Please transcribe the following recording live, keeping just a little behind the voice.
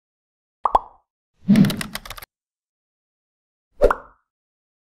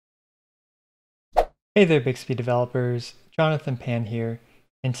Hey there, Bixby developers. Jonathan Pan here,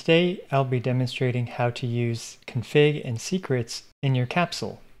 and today I'll be demonstrating how to use config and secrets in your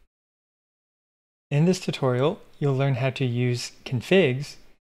capsule. In this tutorial, you'll learn how to use configs,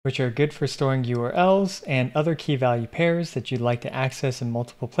 which are good for storing URLs and other key value pairs that you'd like to access in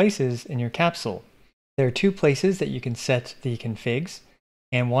multiple places in your capsule. There are two places that you can set the configs,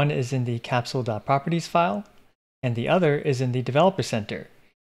 and one is in the capsule.properties file, and the other is in the developer center.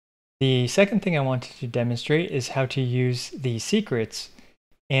 The second thing I wanted to demonstrate is how to use the secrets,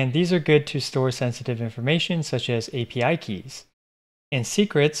 and these are good to store sensitive information such as API keys. And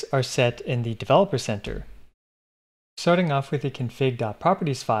secrets are set in the developer center. Starting off with the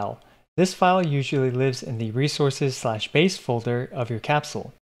config.properties file, this file usually lives in the resources/base folder of your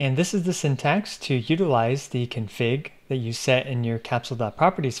capsule. And this is the syntax to utilize the config that you set in your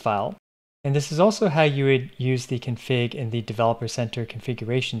capsule.properties file. And this is also how you would use the config in the Developer Center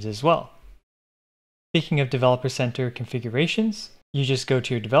configurations as well. Speaking of Developer Center configurations, you just go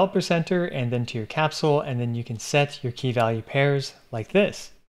to your Developer Center and then to your capsule, and then you can set your key value pairs like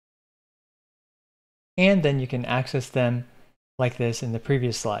this. And then you can access them like this in the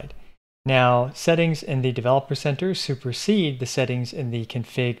previous slide. Now, settings in the Developer Center supersede the settings in the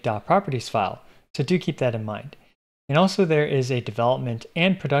config.properties file, so do keep that in mind. And also there is a development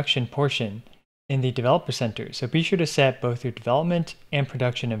and production portion in the Developer Center, so be sure to set both your development and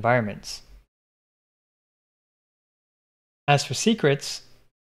production environments. As for secrets,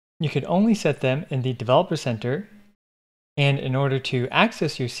 you can only set them in the Developer Center, and in order to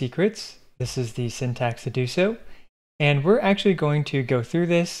access your secrets, this is the syntax to do so, and we're actually going to go through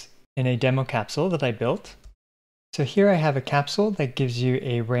this in a demo capsule that I built. So here I have a capsule that gives you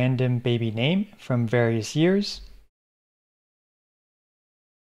a random baby name from various years.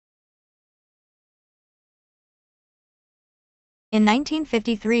 In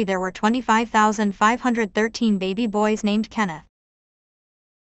 1953 there were 25,513 baby boys named Kenneth.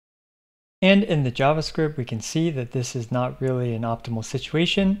 And in the JavaScript, we can see that this is not really an optimal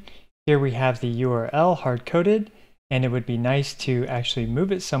situation. Here we have the URL hard-coded, and it would be nice to actually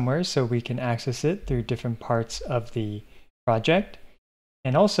move it somewhere so we can access it through different parts of the project.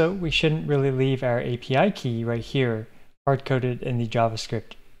 And also, we shouldn't really leave our API key right here hard-coded in the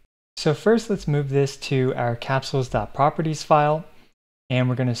JavaScript. So first, let's move this to our capsules.properties file, and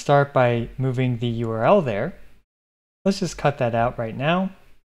we're going to start by moving the URL there. Let's just cut that out right now.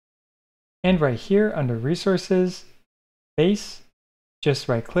 And right here under resources, base, just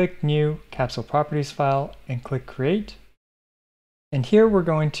right-click, new capsule properties file, and click create. And here we're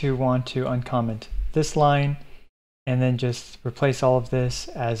going to want to uncomment this line, and then just replace all of this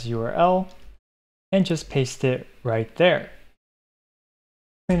as URL, and just paste it right there.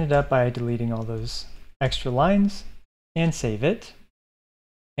 Clean it up by deleting all those extra lines and save it.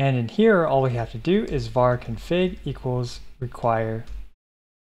 And in here, all we have to do is var config equals require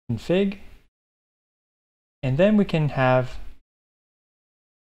config. And then we can have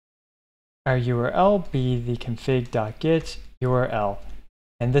our URL be the config.get URL.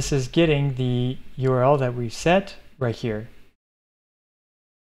 And this is getting the URL that we set right here.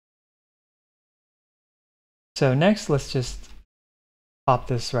 So next, let's just pop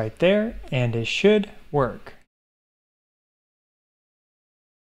this right there, and it should work.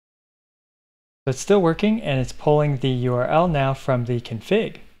 So it's still working, and it's pulling the URL now from the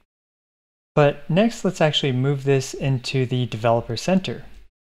config. But next, let's actually move this into the Developer Center.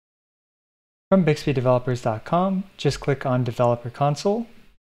 From bixbydevelopers.com, just click on Developer Console.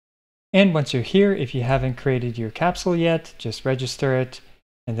 And once you're here, if you haven't created your capsule yet, just register it,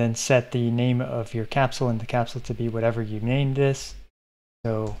 and then set the name of your capsule in the capsule to be whatever you named this.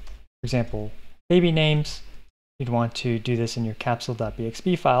 So, for example, baby names, you'd want to do this in your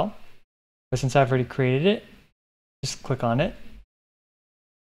capsule.bxb file. But since I've already created it, just click on it.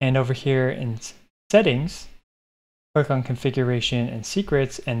 And over here in settings, click on configuration and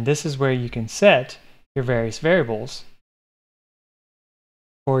secrets, and this is where you can set your various variables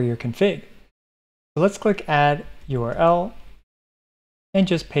for your config. So let's click add URL and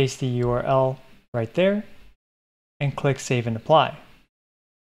just paste the URL right there and click save and apply.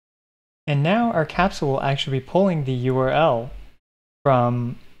 And now our capsule will actually be pulling the URL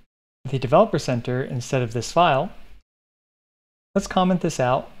from the Developer Center instead of this file. Let's comment this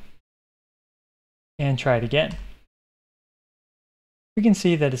out and try it again. We can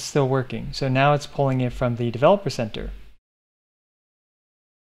see that it's still working. So now it's pulling it from the Developer Center.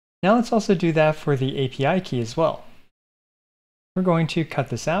 Now let's also do that for the API key as well. We're going to cut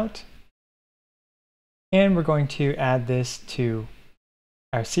this out, and we're going to add this to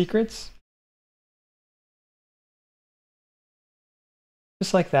our secrets.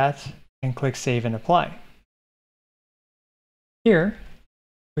 Just like that. and click Save and Apply. Here,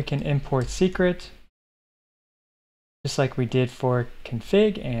 we can import secret, just like we did for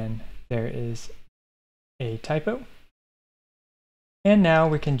config, and there is a typo. And now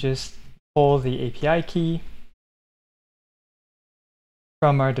we can just pull the API key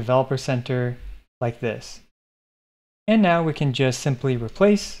from our developer center like this. And now we can just simply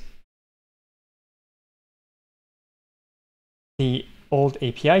replace the old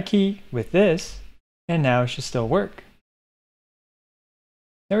API key with this, and now it should still work.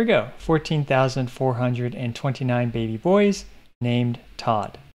 There we go, 14,429 baby boys named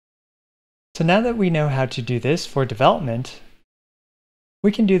Todd. So now that we know how to do this for development,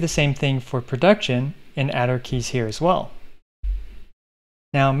 we can do the same thing for production and add our keys here as well.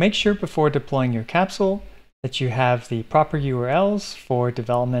 Now make sure before deploying your capsule that you have the proper URLs for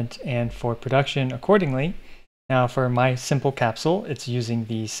development and for production accordingly. Now for my simple capsule, it's using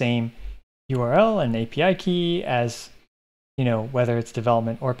the same URL and API key as, whether it's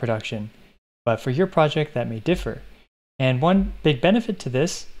development or production. But for your project, that may differ. And one big benefit to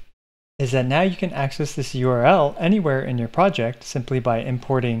this is that now you can access this URL anywhere in your project simply by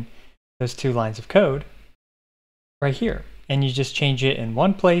importing those 2 lines of code right here. And you just change it in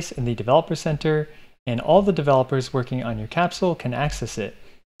one place in the developer center, and all the developers working on your capsule can access it.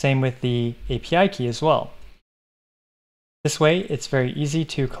 Same with the API key as well. This way, it's very easy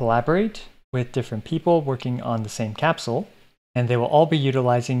to collaborate with different people working on the same capsule, and they will all be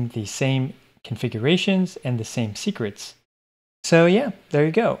utilizing the same configurations and the same secrets. So yeah, there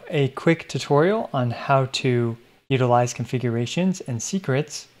you go. A quick tutorial on how to utilize configurations and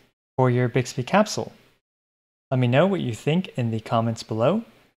secrets for your Bixby capsule. Let me know what you think in the comments below.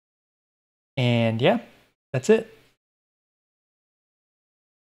 And yeah, that's it.